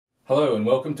Hello and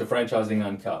welcome to Franchising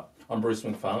Uncut. I'm Bruce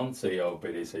McFarlane, CEO of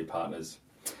BDC Partners.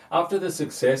 After the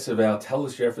success of our Tell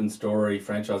Us Your Effing Story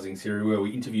franchising series, where we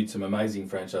interviewed some amazing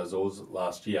franchisors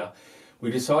last year, we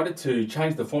decided to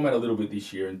change the format a little bit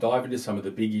this year and dive into some of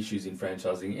the big issues in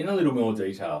franchising in a little more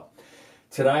detail.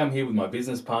 Today I'm here with my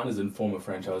business partners and former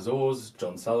franchisors,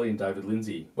 John Sully and David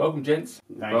Lindsay. Welcome, gents.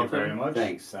 Thank you very much.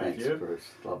 Thanks, Bruce.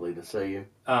 Lovely to see you.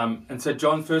 And so,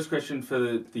 John, first question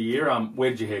for the year,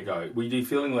 where did your hair go? Were you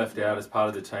feeling left out as part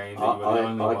of the team?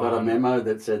 I got a memo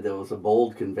that said there was a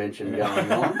bald convention going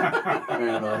on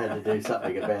and I had to do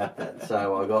something about that.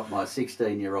 So I got my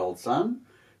 16-year-old son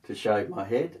to shave my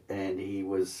head, and he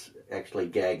was actually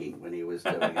gagging when he was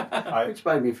doing it, which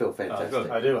made me feel fantastic.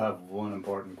 I do have one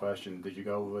important question. Did you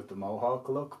go with the mohawk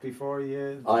look before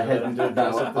you? I had tufts,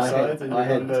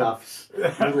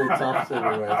 little tufts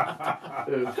everywhere.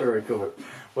 It was very cool.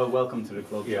 Well, welcome to the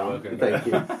club, John. Thank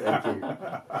you.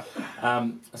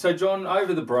 So, John,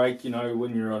 over the break,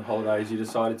 when you're on holidays, you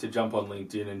decided to jump on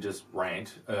LinkedIn and just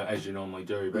rant, as you normally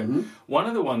do. But one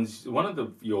of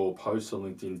your posts on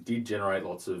LinkedIn did generate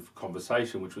lots of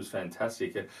conversation, which was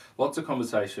fantastic. Lots of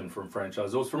conversation from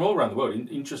franchisors from all around the world.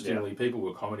 Interestingly, people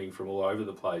were commenting from all over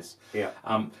the place. Yeah.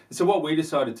 So what we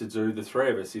decided to do, the three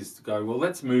of us, is to go, well,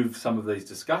 let's move some of these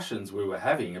discussions we were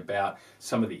having about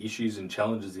some of the issues and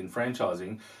challenges in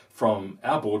franchising from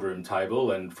our boardroom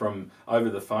table and from over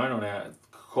the phone on our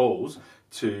calls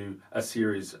to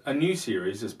a new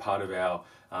series as part of our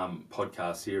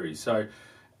podcast series. So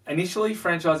initially,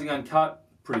 Franchising Uncut,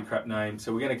 pretty crap name,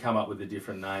 so we're going to come up with a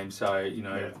different name. So,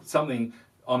 something...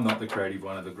 I'm not the creative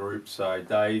one of the group, so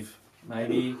Dave,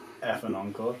 maybe... Effing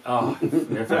Uncut. Oh,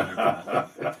 effing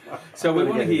Uncut. So we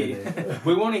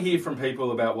want to hear from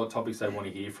people about what topics they want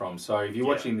to hear from. So if you're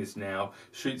watching this now,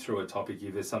 shoot through a topic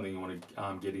if there's something you want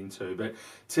to get into. But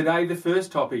today, the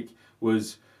first topic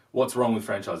was what's wrong with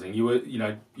franchising.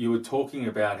 You were talking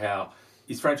about how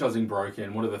is franchising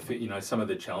broken? What are the some of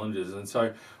the challenges? And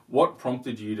so, what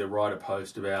prompted you to write a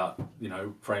post about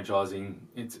franchising?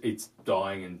 It's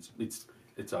dying and it's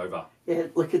over. Yeah,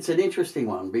 look, it's an interesting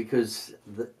one because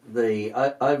the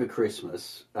over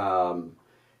Christmas, as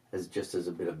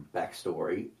a bit of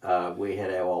backstory, we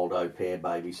had our old au pair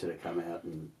babysitter come out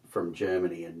from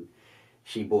Germany, and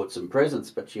she bought some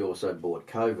presents, but she also bought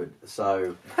COVID.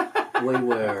 So we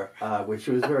were, which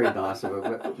was very nice of her,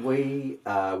 but we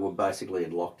were basically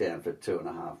in lockdown for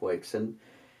 2.5 weeks, and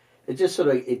it just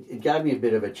it gave me a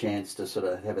bit of a chance to sort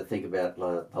of have a think about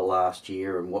the last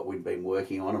year and what we'd been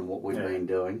working on and what we'd been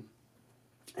doing.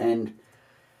 And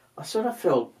I sort of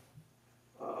felt,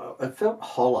 it felt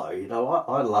hollow.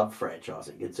 I love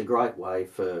franchising. It's a great way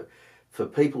for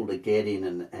people to get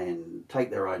in and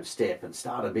take their own step and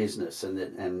start a business. And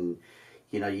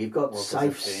you've got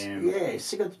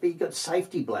you've got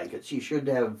safety blankets. You should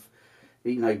have,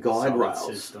 guide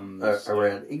rails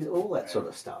around, all that sort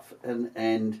of stuff.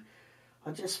 And I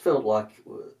just felt like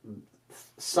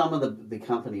some of the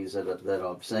companies that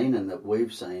I've seen and that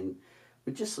we've seen,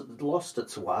 it just lost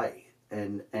its way.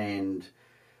 And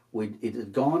it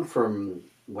had gone from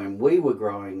when we were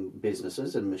growing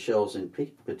businesses, and Michelle's in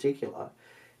particular,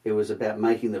 it was about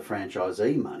making the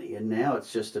franchisee money, and now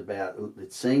it's just about,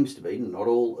 it seems to be, not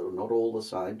all the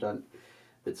same,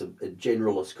 it's a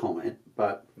generalist comment,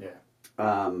 but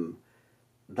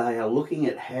they are looking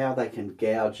at how they can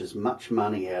gouge as much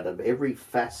money out of every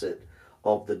facet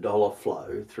of the dollar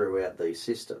flow throughout these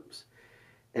systems.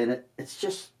 And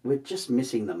we're just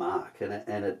missing the mark, and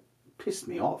it pissed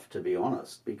me off, to be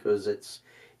honest, because it's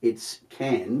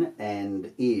can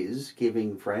and is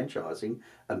giving franchising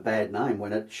a bad name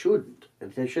when it shouldn't.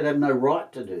 They should have no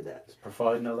right to do that. It's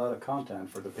providing a lot of content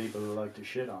for the people who like to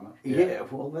shit on it. Yeah,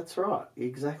 well, that's right,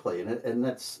 exactly, and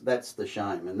that's the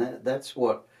shame, and that's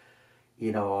what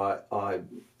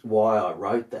why I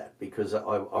wrote that, because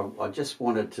I just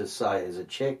wanted to say as a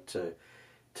check to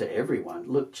everyone,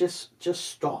 look, just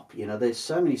stop. There's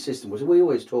so many systems. We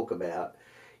always talk about,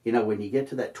 when you get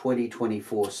to that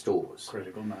 20-24 stores,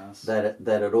 critical mass,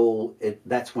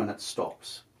 that's when it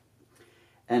stops.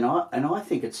 And I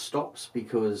think it stops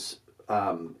because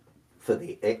for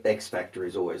the X factor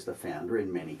is always the founder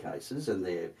in many cases, and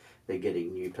they're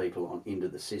getting new people into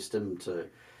the system to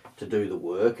do the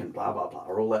work and blah blah blah,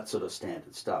 all that sort of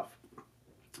standard stuff.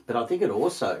 But I think it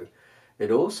also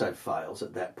fails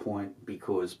at that point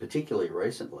because, particularly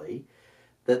recently,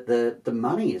 that the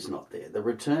money is not there. The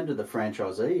return to the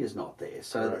franchisee is not there.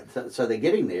 So they're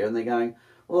getting there and they're going,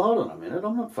 well, hold on a minute,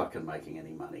 I'm not fucking making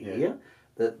any money here.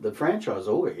 The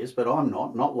franchisor is, but I'm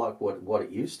not like what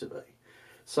it used to be.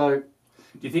 So,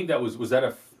 do you think that was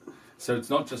that So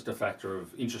it's not just a factor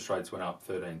of interest rates went up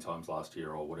 13 times last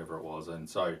year or whatever it was, and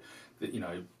so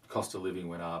cost of living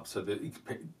went up. So the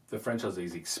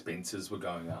franchisees' expenses were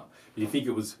going up. Do you think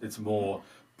it's more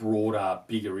broader,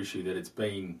 bigger issue that it's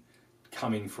been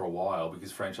coming for a while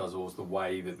because franchisors, the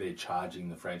way that they're charging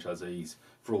the franchisees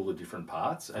for all the different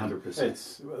parts? 100%.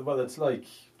 It's like,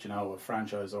 a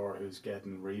franchisor who's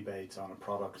getting rebates on a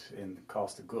product in the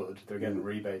cost of good. They're getting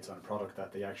rebates on a product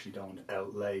that they actually don't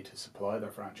outlay to supply their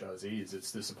franchisees.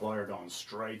 It's the supplier going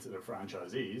straight to their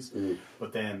franchisees,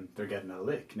 but then they're getting a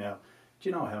lick. Now, do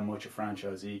you know how much a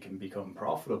franchisee can become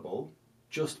profitable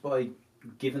just by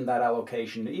giving that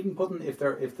allocation? Even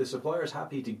if the supplier's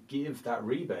happy to give that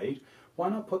rebate, why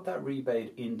not put that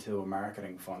rebate into a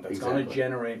marketing fund that's going to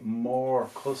generate more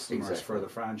customers for the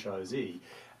franchisee,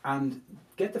 and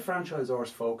get the franchisors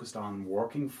focused on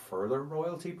working for their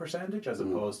royalty percentage as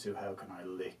opposed to how can I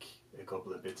lick a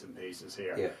couple of bits and pieces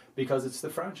here. Yeah. Because it's the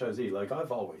franchisee, like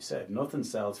I've always said, nothing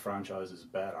sells franchises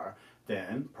better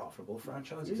than profitable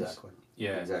franchisees. Exactly.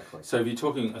 Yeah, exactly. So if you're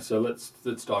talking, let's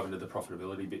dive into the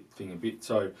profitability thing a bit.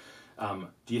 So,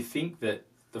 do you think that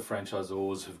the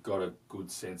franchisors have got a good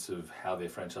sense of how their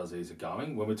franchisees are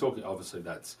going? When we're talking, obviously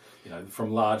that's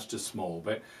from large to small,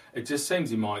 but it just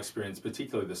seems in my experience,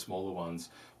 particularly the smaller ones,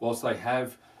 whilst they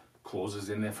have clauses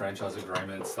in their franchise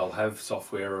agreements, they'll have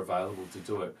software available to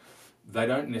do it. They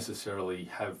don't necessarily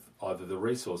have either the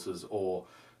resources or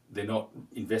they're not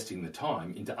investing the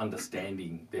time into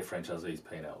understanding their franchisees'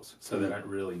 P&Ls, so they don't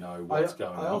really know what's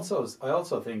going on. I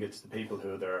also think it's the people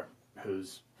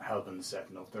who's helping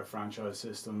setting up their franchise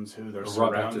systems, who they're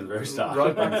right back to the very start.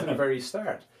 Right back to the very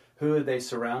start. Who are they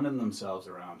surrounding themselves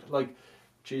around? Like,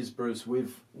 geez, Bruce,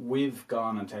 we've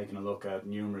gone and taken a look at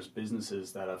numerous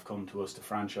businesses that have come to us to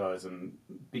franchise, and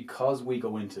because we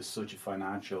go into such a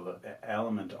financial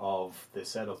element of the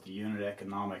setup, the unit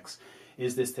economics,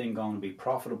 is this thing going to be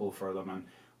profitable for them? And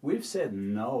we've said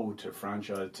no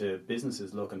to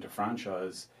businesses looking to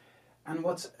franchise. And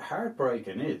what's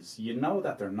heartbreaking is,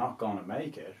 that they're not going to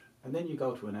make it, and then you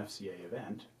go to an FCA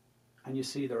event, and you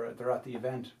see they're at the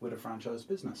event with a franchise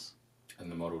business.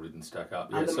 And the model didn't stack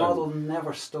up. And the model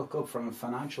never stuck up from a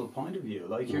financial point of view.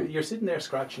 Like, you're sitting there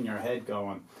scratching your head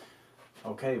going,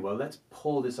 okay, well, let's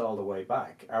pull this all the way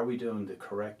back. Are we doing the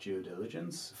correct due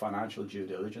diligence, financial due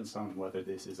diligence on whether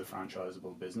this is a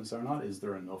franchisable business or not? Is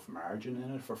there enough margin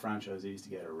in it for franchisees to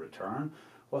get a return?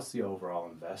 What's the overall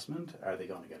investment? Are they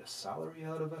going to get a salary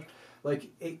out of it?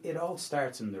 Like, it all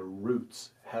starts in the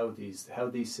roots, how these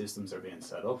systems are being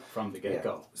set up from the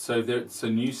get-go. Yeah. So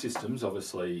new systems,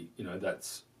 obviously,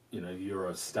 that's, you're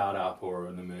a startup or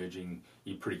an emerging,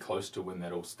 you're pretty close to when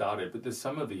that all started, but there's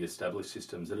some of the established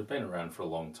systems that have been around for a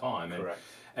long time. Correct.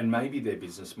 And maybe their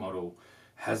business model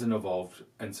hasn't evolved,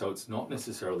 and so it's not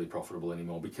necessarily profitable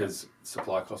anymore because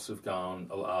supply costs have gone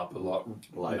up a lot.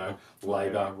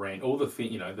 Labour, rent, all the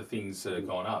things that have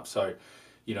gone up. So,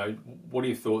 what are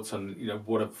your thoughts on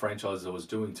what a franchisor was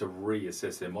doing to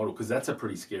reassess their model? Because that's a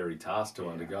pretty scary task to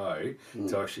undergo,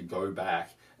 to actually go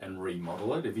back and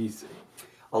remodel it. If you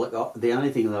the only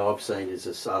thing that I've seen is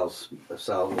a sales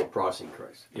or price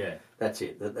increase. Yeah, that's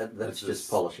it. That's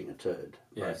just polishing a turd,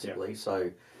 basically. Yeah.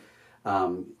 So.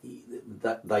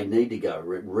 That they need to go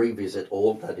revisit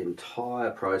all that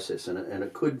entire process, and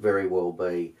it could very well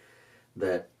be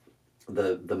that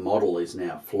the model is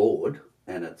now flawed,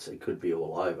 and it could be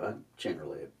all over.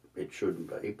 Generally, it shouldn't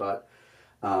be, but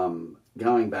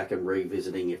going back and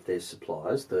revisiting if there's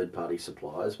suppliers, third party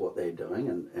suppliers, what they're doing,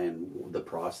 and the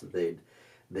price that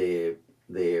they're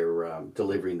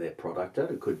delivering their product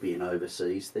at. It could be an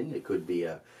overseas thing. It could be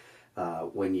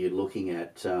when you're looking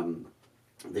at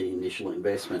the initial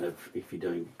investment of, if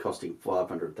you're costing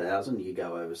 $500,000, you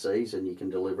go overseas and you can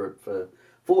deliver it for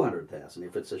 $400,000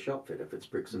 if it's a shop fit, if it's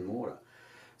bricks and mortar.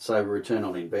 So return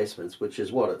on investments, which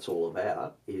is what it's all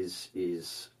about,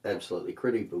 is absolutely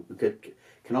critical.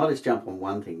 Can I just jump on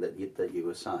one thing that you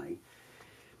were saying?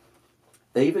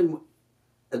 Even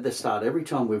at the start, every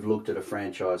time we've looked at a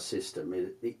franchise system,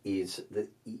 it is that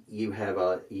you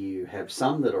have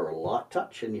some that are a light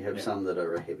touch and you have some that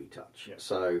are a heavy touch. Yeah.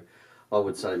 So I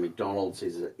would say McDonald's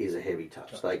is a heavy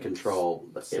touch. They control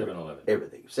 7-Eleven.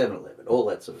 everything, 7-Eleven, all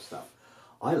that sort of stuff.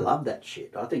 I love that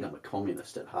shit. I think I'm a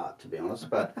communist at heart, to be honest,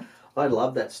 but I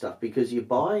love that stuff because you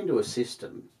buy into a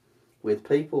system with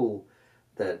people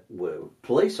that were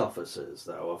police officers,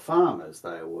 they were farmers,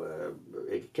 they were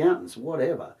accountants,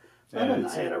 whatever. They don't know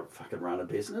how to fucking run a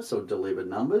business or deliver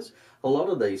numbers. A lot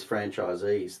of these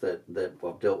franchisees that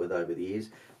I've dealt with over the years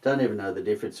don't even know the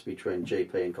difference between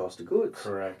GP and cost of goods.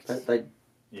 Correct.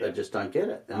 They just don't get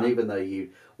it. And even though you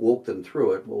walk them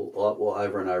through it, well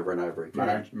over and over and over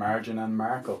again. Margin and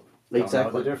markup.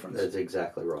 Exactly. know the difference. That's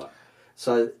exactly right.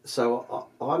 So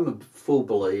I'm a full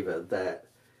believer that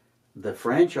the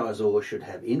franchisor should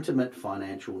have intimate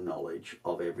financial knowledge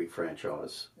of every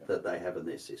franchise that they have in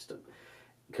their system,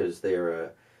 because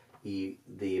the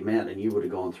amount, and you would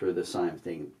have gone through the same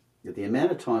thing, the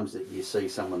amount of times that you see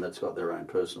someone that's got their own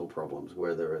personal problems,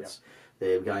 whether it's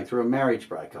they're going through a marriage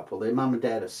breakup, or their mum and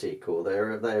dad are sick, or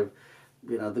they've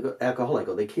got alcoholic,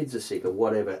 or their kids are sick, or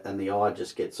whatever, and the eye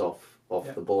just gets off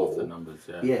the ball. Off the numbers,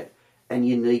 Yeah. And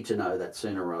you need to know that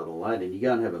sooner rather than later. You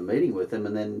go and have a meeting with them,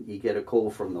 and then you get a call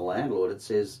from the landlord that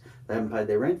says they haven't paid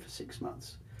their rent for 6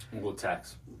 months. Or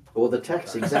tax. Or the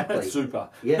tax, exactly. Super.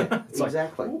 Yeah, It's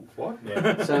exactly. Like, what?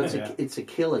 Yeah. So it's a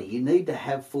killer. You need to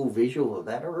have full visual of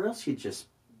that, or else you're just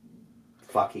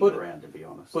fucking around, to be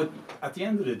honest. But at the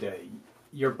end of the day,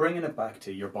 you're bringing it back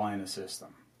to you're buying a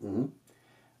system. Mm-hmm.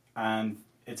 And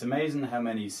it's amazing how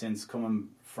many, since coming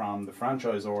from the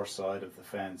franchisor side of the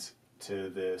fence to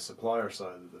the supplier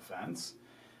side of the fence,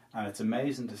 and it's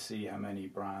amazing to see how many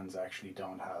brands actually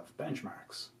don't have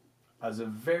benchmarks as a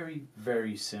very,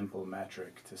 very simple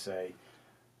metric to say,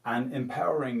 and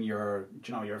empowering your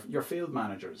field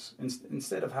managers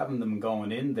instead of having them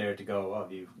going in there to go, oh,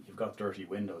 you've got dirty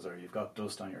windows or you've got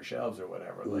dust on your shelves or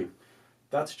whatever. Like,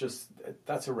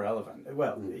 that's irrelevant.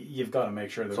 Well, you've got to make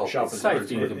sure that the shop is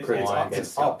safety and compliance.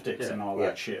 it's optics and all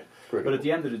that shit. Critical. But at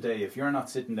the end of the day, if you're not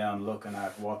sitting down looking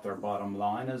at what their bottom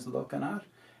line is looking at,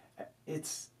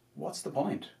 what's the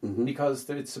point? Mm-hmm. Because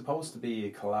it's supposed to be a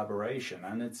collaboration,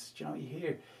 and it's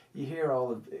you hear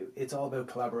it's all about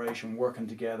collaboration, working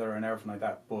together, and everything like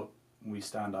that. But we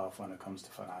stand off when it comes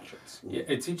to financials. Yeah,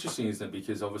 it's interesting, isn't it?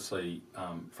 Because obviously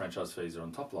franchise fees are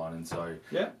on top line, and so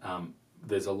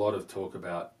there's a lot of talk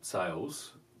about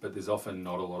sales, but there's often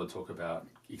not a lot of talk about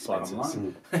expenses.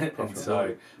 Bottom line. And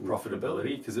so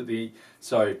profitability. Because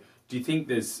so do you think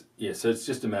there's so it's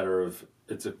just a matter of,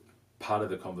 it's a part of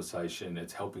the conversation,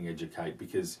 it's helping educate,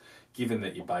 because given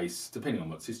that you're based, depending on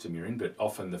what system you're in, but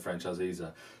often the franchisees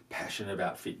are passionate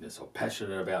about fitness or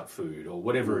passionate about food or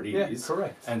whatever it is. Yeah,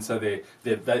 correct. And so they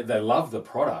love the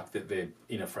product that they're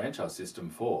in a franchise system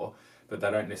for, but they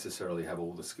don't necessarily have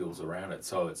all the skills around it.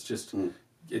 So it's just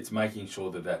it's making sure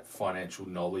that financial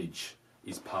knowledge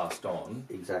is passed on.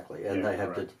 Exactly, and they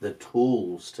have the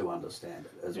tools to understand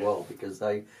it as well, because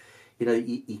they,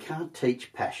 you can't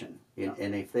teach passion.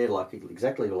 And if they're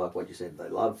exactly like what you said, they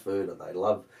love food or they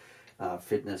love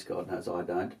fitness, God knows I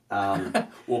don't.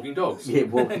 Walking dogs. Yeah,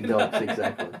 walking dogs,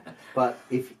 exactly. But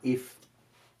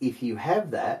if you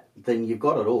have that, then you've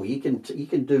got it all. You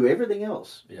can do everything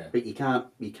else, but you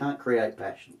can't create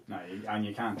passion. No, and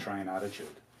you can't train attitude.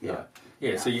 Yeah.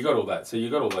 Yeah, so you got all that. So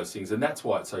you got all those things, and that's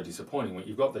why it's so disappointing when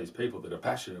you've got these people that are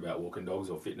passionate about walking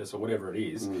dogs or fitness or whatever it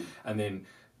is, and then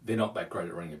they're not that great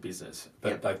at running a business,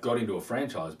 but they've got into a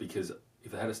franchise because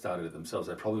if they had started it themselves,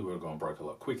 they probably would have gone broke a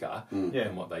lot quicker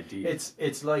than what they did.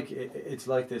 It's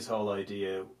like this whole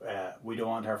idea. We don't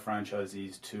want our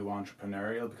franchisees too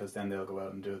entrepreneurial, because then they'll go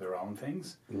out and do their own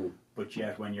things. But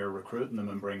yet, when you're recruiting them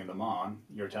and bringing them on,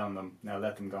 you're telling them, now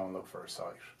let them go and look for a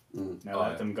site. Now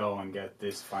let them go and get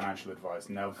this financial advice.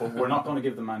 Now, but we're not going to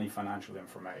give them any financial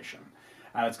information.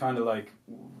 And it's kind of like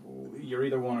you're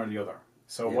either one or the other.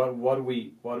 So what are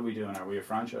we doing? Are we a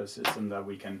franchise system that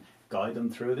we can guide them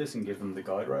through this and give them the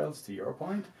guide rails? To your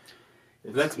point,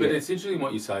 but it's interesting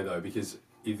what you say though, because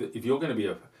if you're going to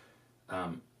be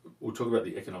we'll talk about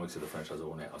the economics of the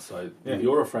franchisor now. So if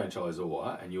you're a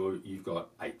franchisor and you've got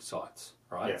 8 sites,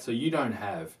 right? Yeah. So you don't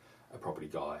have a property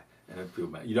guy and a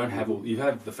field manager. You don't have you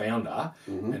have the founder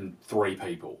and 3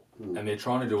 people, and they're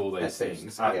trying to do all these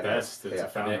things. At best, it's a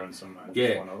founder and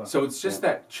someone. So it's just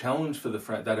that challenge for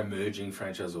that emerging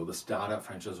franchisor, the startup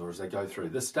franchisor, as they go through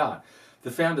the start.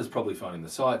 The founder's probably finding the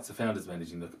sites, the founder's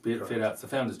managing the fit outs, the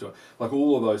founder's doing like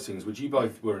all of those things, which you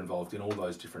both were involved in all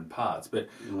those different parts. But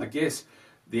I guess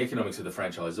the economics of the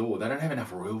franchisor, they don't have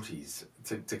enough royalties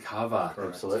to cover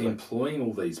employing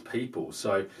all these people.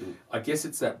 So I guess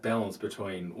it's that balance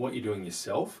between what you're doing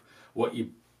yourself, what you're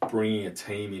bringing a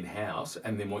team in-house,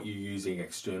 and then what you're using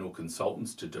external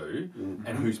consultants to do,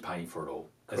 and who's paying for it all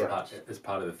as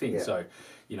part of the thing. So,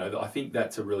 I think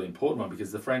that's a really important one,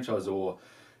 because the franchisor,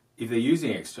 if they're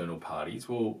using external parties,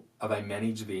 well, are they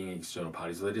managing the external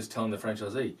parties? Or are they just telling the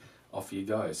franchisee, off you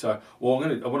go? So, I want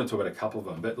to talk about a couple of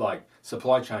them, but like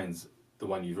supply chain's the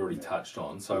one you've already touched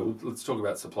on. So let's talk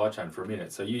about supply chain for a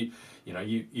minute. So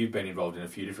you've been involved in a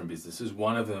few different businesses.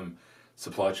 One of them,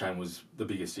 supply chain was the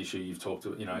biggest issue you've talked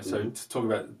to. So to talk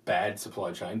about bad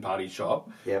supply chain, party shop.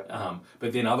 Yep.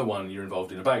 But then other one, you're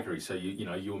involved in a bakery, so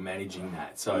you were managing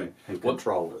that. So and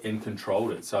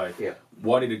controlled it. So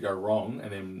why did it go wrong,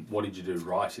 and then what did you do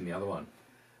right in the other one?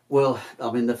 Well, I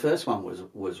mean, the first one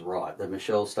was right. The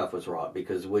Michelle stuff was right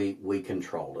because we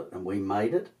controlled it and we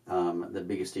made it. The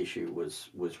biggest issue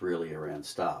was really around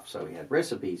staff. So we had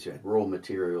recipes, you had raw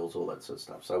materials, all that sort of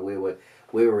stuff. So we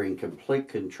were in complete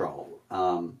control,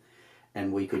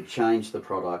 and we could change the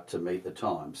product to meet the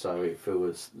time. So if it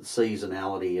was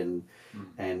seasonality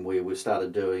and we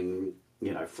started doing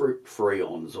fruit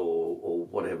friands or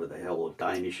whatever the hell, or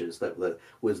Danishes that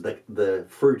was the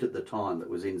fruit at the time that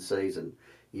was in season.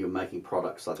 You're making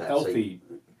products like that. Healthy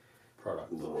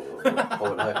products. I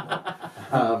would hope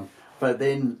not. But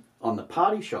then on the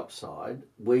party shop side,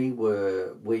 we'd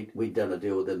done a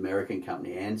deal with the American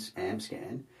company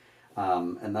Amscan,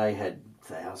 and they had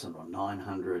 1,000 or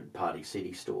 900 Party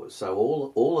City stores. So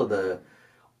all of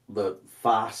the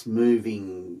fast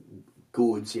moving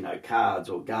goods, cards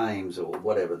or games or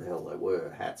whatever the hell they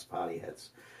were, hats, party hats,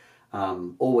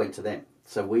 all went to them.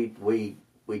 So we'd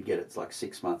get it like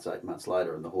 6 months, 8 months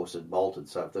later, and the horse had bolted.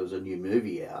 So if there was a new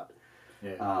movie out,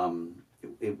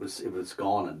 it was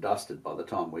gone and dusted by the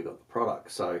time we got the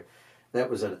product. So that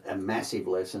was a massive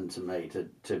lesson to me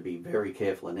to be very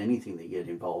careful in anything that you get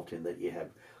involved in, that you have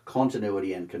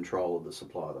continuity and control of the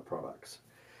supply of the products.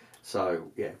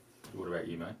 So yeah. What about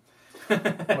you, mate?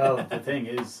 Well, the thing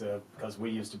is, because we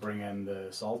used to bring in the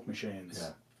salt machines. Yeah.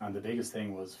 And the biggest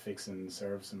thing was fixing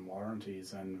service and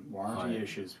warranties and warranty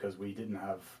issues, because we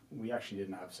actually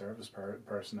didn't have service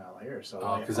personnel here. So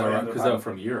because they were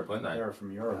from Europe, weren't they? They were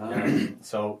from Europe. Yeah.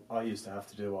 So I used to have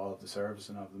to do all of the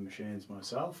servicing of the machines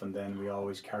myself, and then we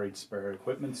always carried spare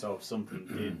equipment. So if something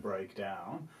did break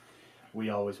down, we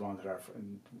always wanted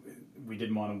we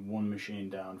didn't want one machine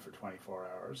down for 24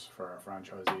 hours for our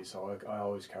franchisees, so I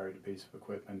always carried a piece of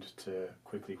equipment to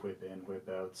quickly whip in, whip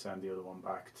out, send the other one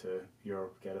back to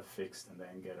Europe, get it fixed, and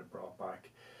then get it brought back.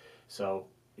 So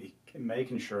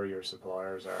making sure your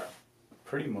suppliers are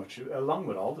pretty much, along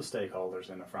with all the stakeholders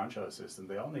in a franchise system,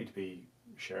 they all need to be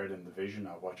shared in the vision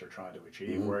of what you're trying to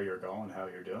achieve, where you're going, how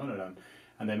you're doing it,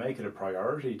 and they make it a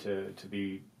priority to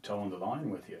be toeing the line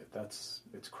with you.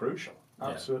 It's crucial,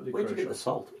 absolutely Where'd crucial. Where'd you get the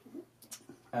salt?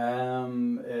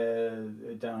 Down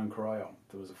in Cryo.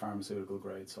 There was a pharmaceutical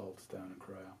grade salt down in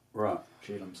Cryo. Right.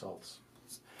 Cheatham salts.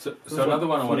 So another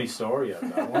one. Funny story of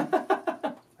that one.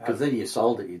 Because then you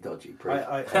sold it, you dodgy prick,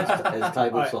 as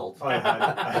table salt. I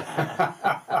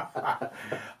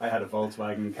had a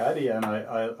Volkswagen Caddy, and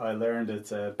I learned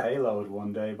its payload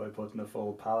one day by putting a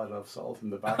full pallet of salt in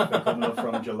the back of it coming up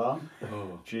from Geelong.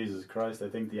 Oh. Jesus Christ! I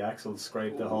think the axle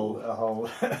scraped the whole the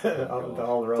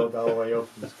whole road all the way up.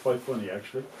 It was quite funny,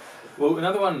 actually. Well,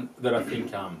 another one that I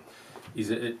think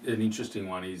is an interesting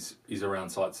one is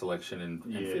around site selection and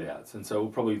fit outs, and so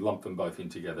we'll probably lump them both in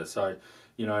together. So,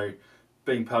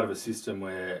 being part of a system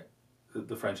where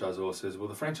the franchisor says, well,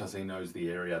 the franchisee knows the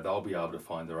area, they'll be able to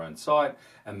find their own site,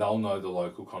 and they'll know the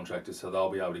local contractors, so they'll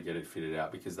be able to get it fitted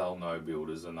out because they'll know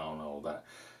builders and they'll know all that.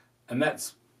 And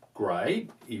that's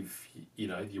great if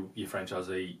your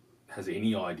franchisee has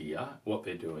any idea what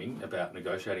they're doing about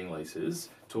negotiating leases,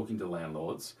 talking to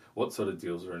landlords, what sort of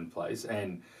deals are in place,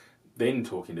 and then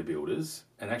talking to builders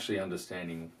and actually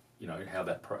understanding, how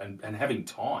that and having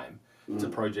time to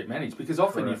project manage, because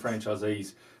often your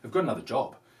franchisees have got another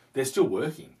job, they're still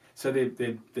working, so they're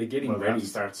getting ready to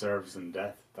start servicing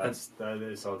debt. So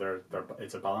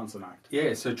it's a balancing act.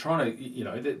 Yeah, so trying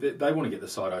to they want to get the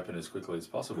site open as quickly as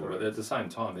possible, but at the same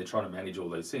time they're trying to manage all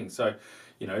these things. So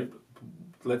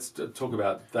let's talk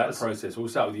about that process. We'll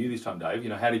start with you this time, Dave.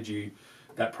 How did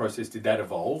that process, did that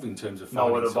evolve in terms of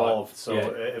finding? No, it evolved. So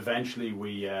eventually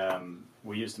we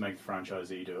used to make the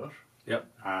franchisee do it. Yep.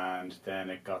 And then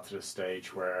it got to the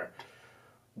stage where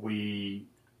we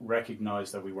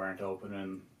recognised that we weren't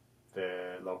opening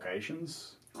the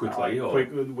locations quickly.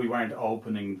 We weren't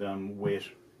opening them with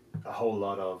a whole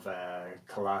lot of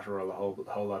collateral,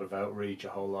 a whole lot of outreach, a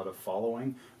whole lot of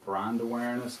following, brand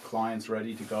awareness, clients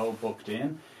ready to go, booked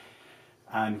in.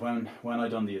 And when I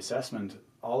done the assessment,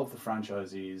 all of the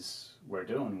franchisees were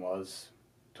doing was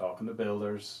talking to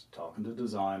builders, talking to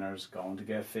designers, going to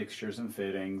get fixtures and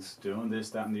fittings, doing this,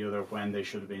 that and the other, when they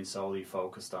should have been solely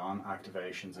focused on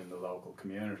activations in the local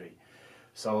community.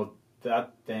 So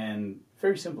that then,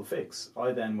 very simple fix.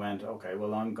 I then went, okay,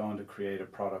 well, I'm going to create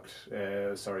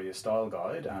a style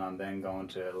guide, and I'm then going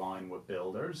to align with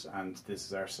builders, and this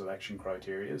is our selection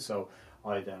criteria. So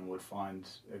I then would find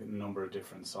a number of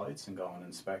different sites and go and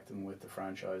inspect them with the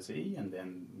franchisee, and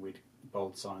then we'd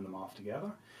both sign them off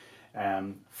together.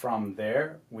 From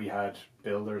there, we had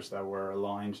builders that were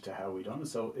aligned to how we done it.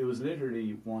 So it was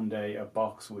literally one day a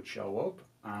box would show up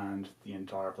and the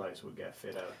entire place would get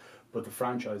fit out. But the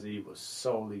franchisee was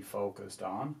solely focused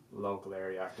on local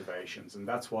area activations, and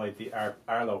that's why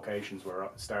our locations were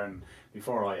starting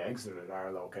before I exited.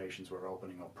 Our locations were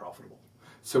opening up profitable.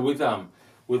 So with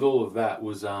all of that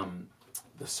was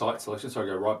the site selection. So I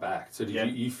go right back. So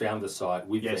you found the site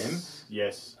with them?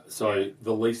 Yes. So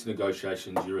the lease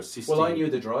negotiations, you're assisting. Well, I knew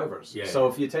the drivers. Yeah. So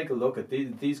if you take a look at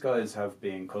these guys have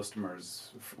been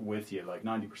customers with you. Like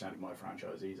 90% of my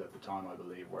franchisees at the time, I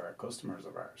believe, were customers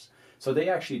of ours. So they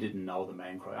actually didn't know the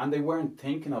main cry, and they weren't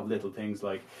thinking of little things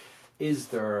like, is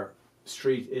there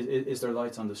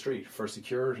lights on the street for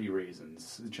security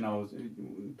reasons? You know,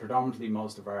 predominantly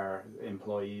most of our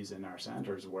employees in our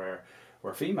centres were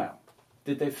female.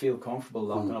 Did they feel comfortable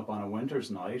locking up on a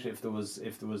winter's night if there was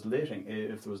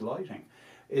lighting?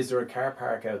 Is there a car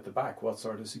park out the back? What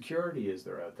sort of security is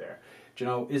there out there? Do you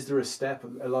know, is there a step?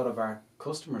 A lot of our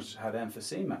customers had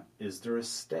emphysema. Is there a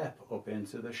step up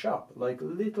into the shop? Like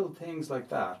little things like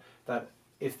that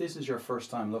if this is your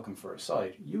first time looking for a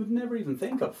site, you would never even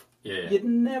think of. Yeah. You'd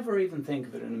never even think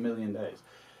of it in a million days.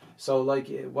 So, like,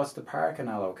 what's the parking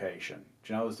allocation?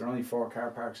 Do you know, is there only 4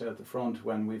 car parks out the front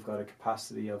when we've got a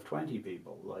capacity of 20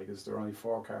 people? Like, is there only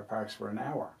 4 car parks for an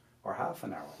hour or half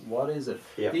an hour? What is it?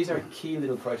 Yeah. These are key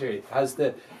little criteria. Has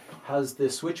the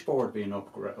switchboard been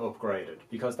upgraded?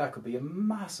 Because that could be a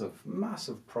massive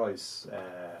price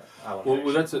allocation.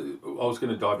 Well, I was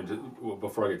going to dive into,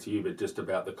 before I get to you, but just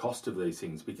about the cost of these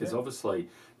things, because obviously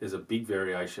there's a big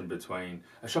variation between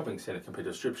a shopping centre compared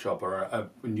to a strip shop, or a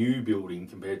new building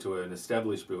compared to an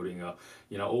established building, or,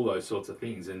 you know, all those sorts of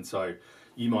things. And so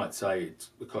you might say it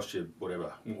cost you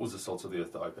whatever. What was the Salts of the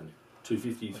Earth to open?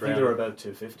 250, 300? I think they were about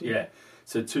 250. Yeah,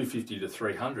 so 250 to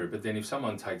 300. But then if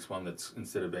someone takes one that's,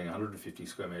 instead of being 150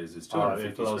 square metres, is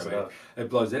 250 square metres, it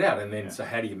blows it out. And then, so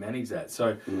how do you manage that?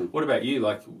 So what about you?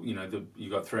 Like, you know,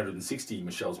 you got 360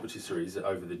 Michelle's patisseries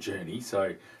over the journey.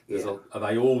 So are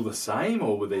they all the same,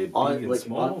 or were they big and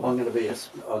small? I'm going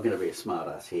to be a smart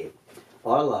ass here.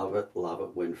 I love it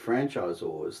when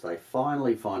franchisors, they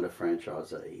finally find a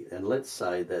franchisee, and let's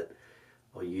say that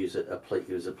I'll use it,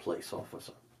 he was a police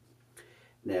officer.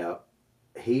 Now,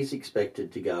 he's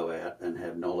expected to go out and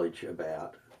have knowledge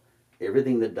about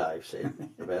everything that Dave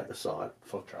said about the site.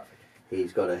 Foot traffic.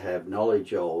 He's got to have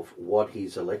knowledge of what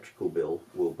his electrical bill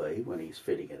will be when he's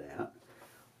fitting it out.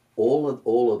 All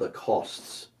of the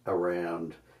costs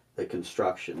around the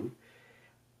construction.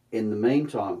 In the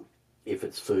meantime, if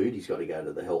it's food, he's got to go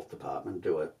to the health department,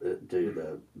 do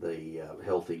the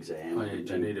health exam. Oh, yeah,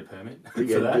 do you need a permit for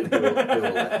that? Do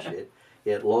all that shit.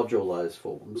 Yeah, lodge all those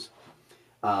forms.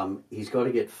 He's got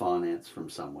to get finance from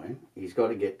somewhere. He's got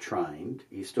to get trained.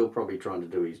 He's still probably trying to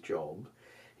do his job.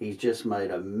 He's just made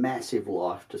a massive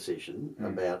life decision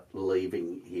about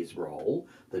leaving his role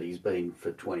that he's been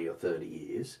for 20 or 30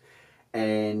 years.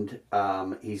 And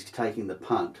he's taking the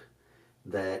punt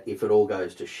that if it all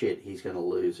goes to shit, he's going to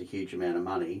lose a huge amount of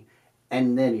money.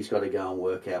 And then he's got to go and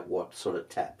work out what sort of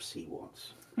taps he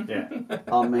wants. Yeah.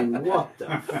 I mean, what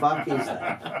the fuck is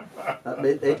that?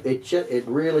 It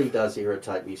really does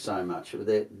irritate me so much.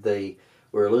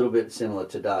 We're a little bit similar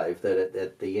to Dave, that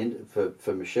at the end,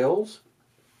 for Michelle's,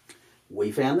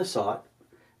 we found the site,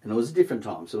 and it was a different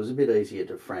time, so it was a bit easier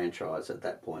to franchise at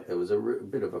that point. It was a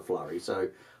bit of a flurry, so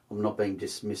I'm not being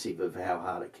dismissive of how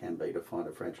hard it can be to find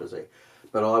a franchisee.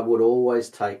 But I would always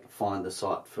find the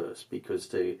site first, because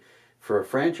for a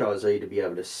franchisee to be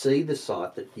able to see the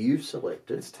site that you've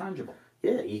selected, it's tangible.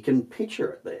 Yeah, you can picture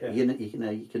it there. Yeah.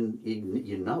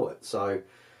 You know it. So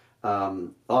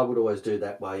I would always do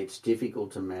that way. It's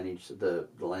difficult to manage the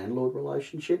landlord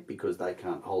relationship because they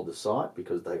can't hold the site,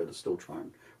 because they've got to still try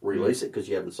and release it because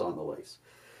you haven't signed the lease.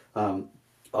 I'm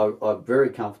very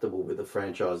comfortable with the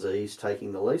franchisees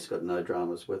taking the lease. Got no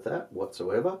dramas with that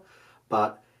whatsoever.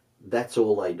 But that's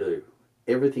all they do.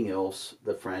 Everything else,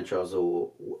 the franchisor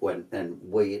and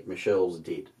we at Michelle's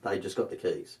did. They just got the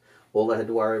keys. All they had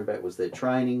to worry about was their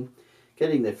training,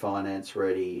 getting their finance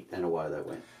ready, and away they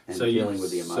went. And dealing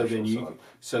with the emotional side.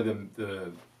 So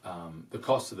the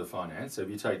cost of the finance, so if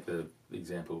you take the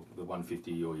example, the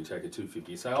 150, or you take a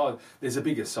 250, you say, oh, there's a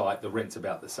bigger site, the rent's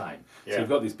about the same. Yeah. So you've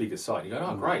got this bigger site. You go,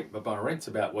 oh, great, but my rent's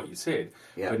about what you said.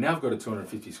 Yeah. But now I've got a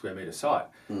 250 square metre site.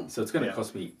 So it's going to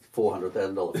cost me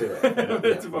 $400,000 fit out.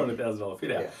 It's a $400,000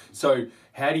 fit out. Yeah. So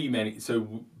how do you manage?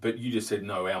 But you just said,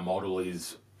 no, our model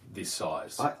is this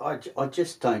size. I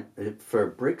just don't, for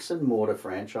bricks and mortar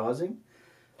franchising,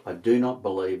 I do not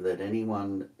believe that any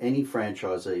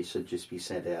franchisee should just be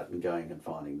sent out and going and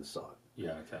finding the site.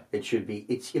 Yeah, okay. It should be,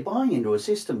 you're buying into a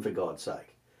system, for God's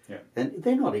sake. Yeah. And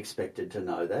they're not expected to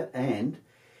know that. And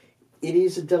it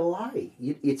is a delay.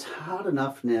 It's hard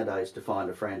enough nowadays to find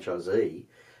a franchisee,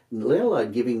 let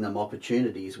alone giving them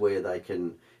opportunities where they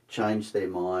can change their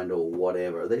mind or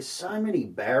whatever. There's so many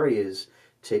barriers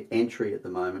to entry at the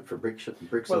moment for bricks and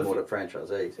mortar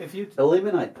franchisees. If you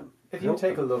eliminate them. If you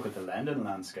take a look at the lending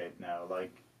landscape now,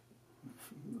 like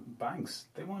banks,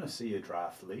 they want to see a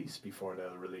draft lease before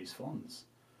they'll release funds.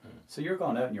 So you're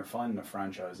going out and you're finding a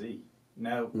franchisee.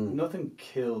 Now, nothing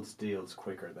kills deals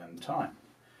quicker than time.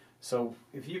 So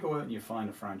if you go out and you find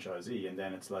a franchisee and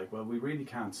then it's like, well, we really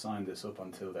can't sign this up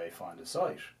until they find a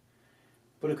site.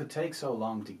 But it could take so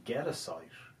long to get a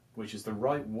site, which is the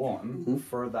right one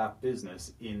for that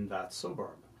business in that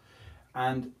suburb.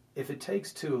 And if it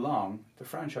takes too long, the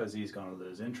franchisee is going to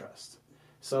lose interest.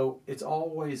 So it's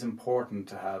always important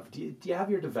to have, do you have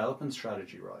your development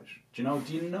strategy right? Do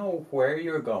you know where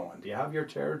you're going? Do you have your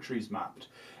territories mapped?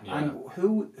 Yeah. And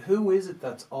who is it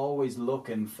that's always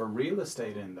looking for real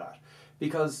estate in that?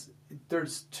 Because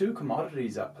there's two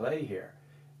commodities at play here.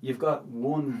 You've got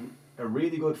a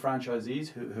really good franchisee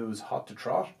who's hot to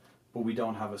trot, but we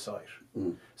don't have a site.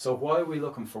 So why are we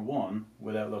looking for one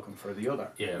without looking for the other?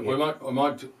 Yeah,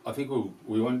 I think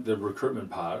we want the recruitment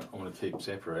part. I want to keep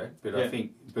separate, but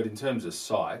but in terms of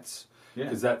sites,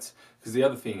 because the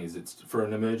other thing is, it's for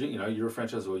an emerging. You're a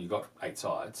franchisor, you've got 8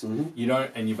 sites. You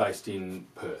don't, and you're based in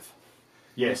Perth.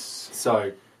 Yes.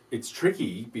 So it's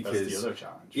tricky because that's the other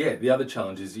challenge. Yeah, the other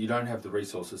challenge is you don't have the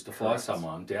resources to fly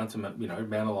someone down to Mount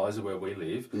Eliza where we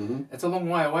live. It's a long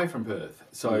way away from Perth.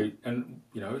 So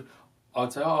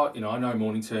I'd say, I know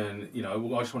Mornington,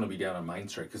 I just want to be down on Main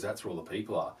Street because that's where all the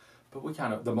people are. But we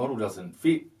can't, the model doesn't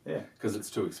fit because it's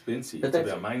too expensive to be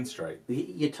on Main Street.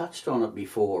 You touched on it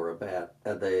before about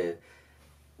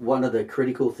one of the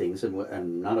critical things,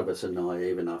 and none of us are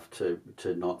naive enough to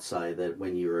not say that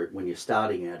when you're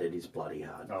starting out, it is bloody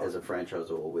hard as a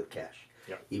franchisor with cash.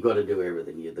 Yep. You've got to do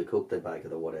everything. You're the cook, the baker,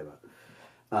 the whatever.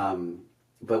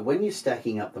 But when you're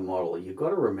stacking up the model, you've got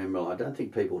to remember, I don't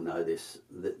think people know this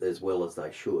as well as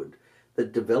they should,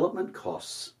 that development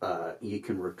costs you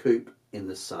can recoup in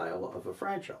the sale of a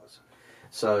franchise.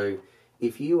 So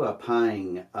if you are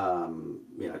paying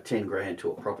 10 grand to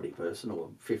a property person or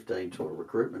 15 to a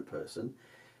recruitment person,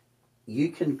 you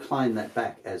can claim that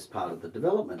back as part of the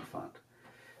development fund.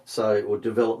 Or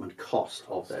development cost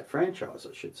of that franchise,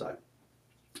 I should say.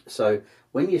 So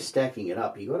when you're stacking it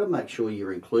up, you've got to make sure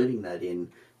you're including that in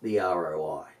the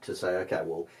ROI to say, okay,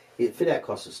 well, fit out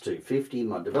cost is $250,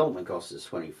 my development cost is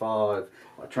 $25,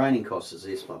 my training cost is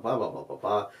this, blah, blah, blah, blah, blah,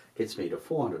 blah, gets me to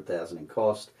 $400,000 in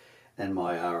cost, and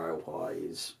my ROI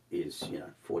is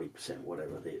 40%,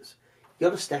 whatever it is.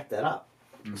 You've got to stack that up.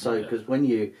 So, because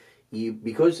when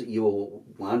because you're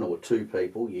 1 or 2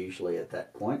 people usually at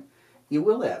that point, you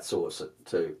will outsource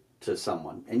it to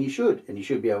someone, and you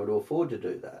should be able to afford to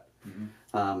do that.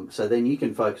 So then you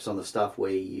can focus on the stuff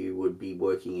where you would be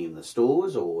working in the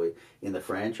stores or in the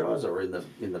franchise or in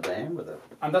the van with it.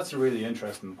 And that's a really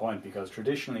interesting point, because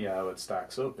traditionally how it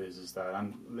stacks up is that,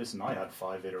 and listen, I had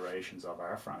 5 iterations of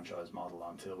our franchise model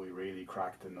until we really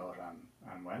cracked the nut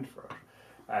and went for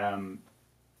it.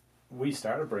 We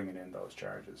started bringing in those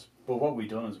charges, but what we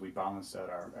done is we balanced out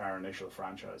our initial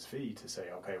franchise fee to say,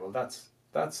 okay, well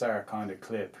that's our kind of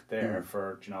clip there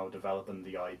for developing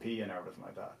the IP and everything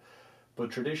like that. But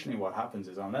traditionally, what happens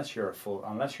is unless you're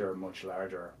a much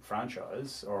larger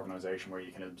franchise organization where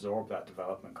you can absorb that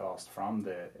development cost from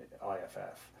the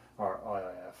IFF or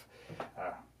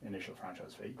IIF initial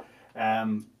franchise fee,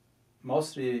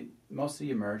 most of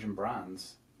the emerging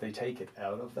brands, they take it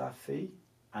out of that fee,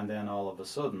 and then all of a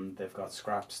sudden they've got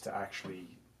scraps to actually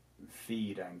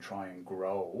feed and try and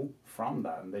grow from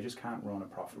that, and they just can't run a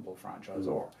profitable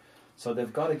franchisor. So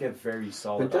they've got to get very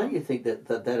solid. But don't you think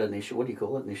that initial, what do you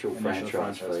call it, initial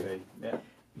franchise fee? Yeah.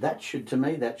 That should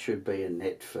be a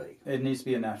net fee. It needs to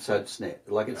be a net fee. So it's net.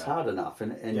 Like, it's hard enough,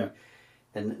 and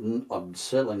I'm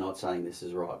certainly not saying this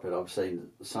is right, but I've seen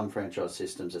some franchise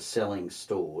systems are selling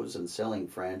stores and selling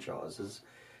franchises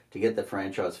to get the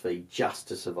franchise fee just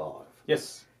to survive.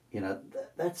 Yes.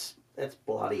 That's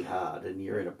bloody hard, and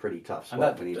you're in a pretty tough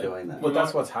spot when you're doing that. Well,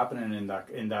 that's what's happening in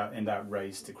that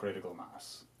race to critical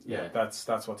mass. Yeah, that's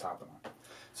what's happening.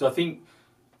 So I think,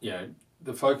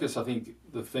 the focus, I think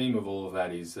the theme of all of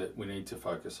that is that we need to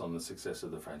focus on the success of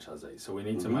the franchisee. So we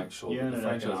need to make sure that the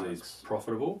franchisee is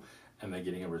profitable and they're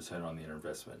getting a return on their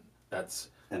investment.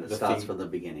 And it starts from the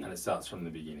beginning.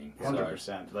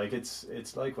 100%. Like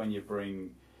it's like when you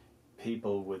bring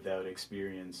people without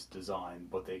experience design,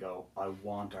 but they go, I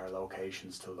want our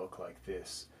locations to look like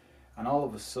this. and all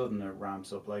of a sudden it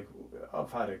ramps up. Like,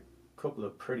 I've had a couple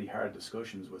of pretty hard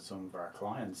discussions with some of our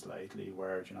clients lately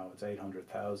where, you know, it's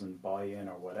 800,000 buy-in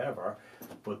or whatever,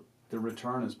 but the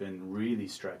return has been really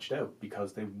stretched out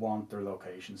because they want their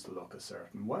locations to look a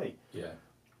certain way. Yeah.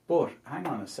 But hang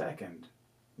on a second,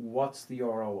 what's the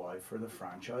ROI for the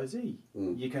franchisee?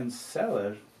 You can sell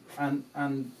it, and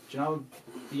you know,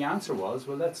 the answer was,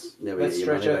 well, let's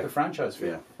stretch out the franchise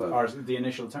fee, or the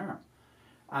initial term.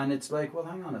 And it's like, well,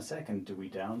 hang on a second, do we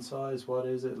downsize? What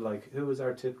is it? Like, who is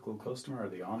our typical customer? Are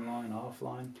they online,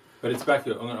 offline? But it's back,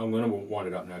 I'm going to wind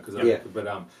it up now, because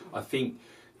I think,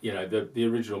 you know, the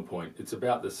original point, it's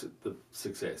about the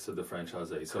success of the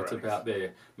franchisee. So Correct. It's about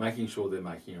making sure they're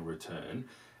making a return.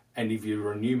 And if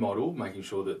you're a new model, making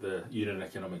sure that the unit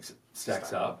economics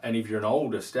stacks up. And if you're an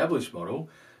old established model,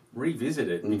 revisit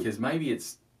it, because maybe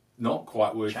it's not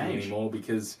quite working anymore,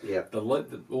 because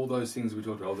all those things we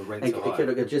talked about, all the rents are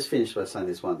high. I just finished by saying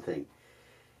this one thing.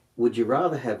 Would you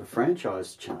rather have a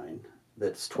franchise chain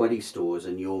that's 20 stores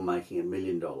and you're making $1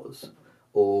 million,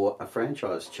 or a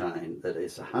franchise chain that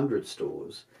is 100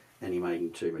 stores and you're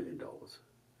making $2 million?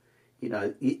 You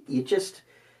know, you just...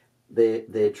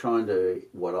 They're trying to,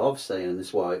 what I've seen, and this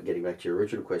is why, getting back to your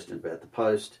original question about the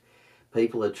post, the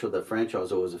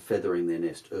franchisors are feathering their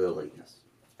nest early. Yes.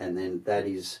 And then that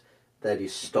is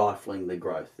stifling the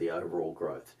growth, the overall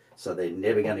growth. So they're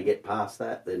never going to get past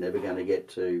that. They're never going to get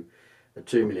to a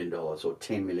 $2 million or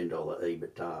 $10 million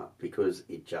EBITDA, because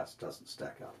it just doesn't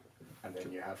stack up. And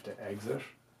then you have to exit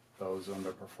those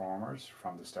underperformers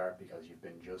from the start because you've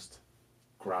been just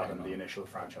grabbing the initial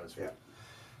franchise fee. Yeah.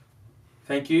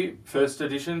 Thank you. First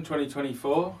edition,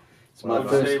 2024. It's my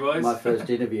first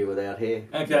interview without hair.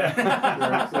 Okay.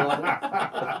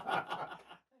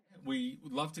 We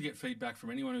would love to get feedback from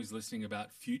anyone who's listening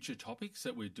about future topics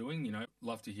that we're doing. You know,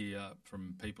 love to hear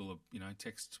from people. You know,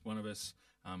 text one of us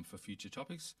for future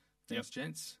topics. Thanks,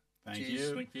 gents. Thank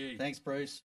you. Thanks,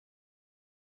 Bruce.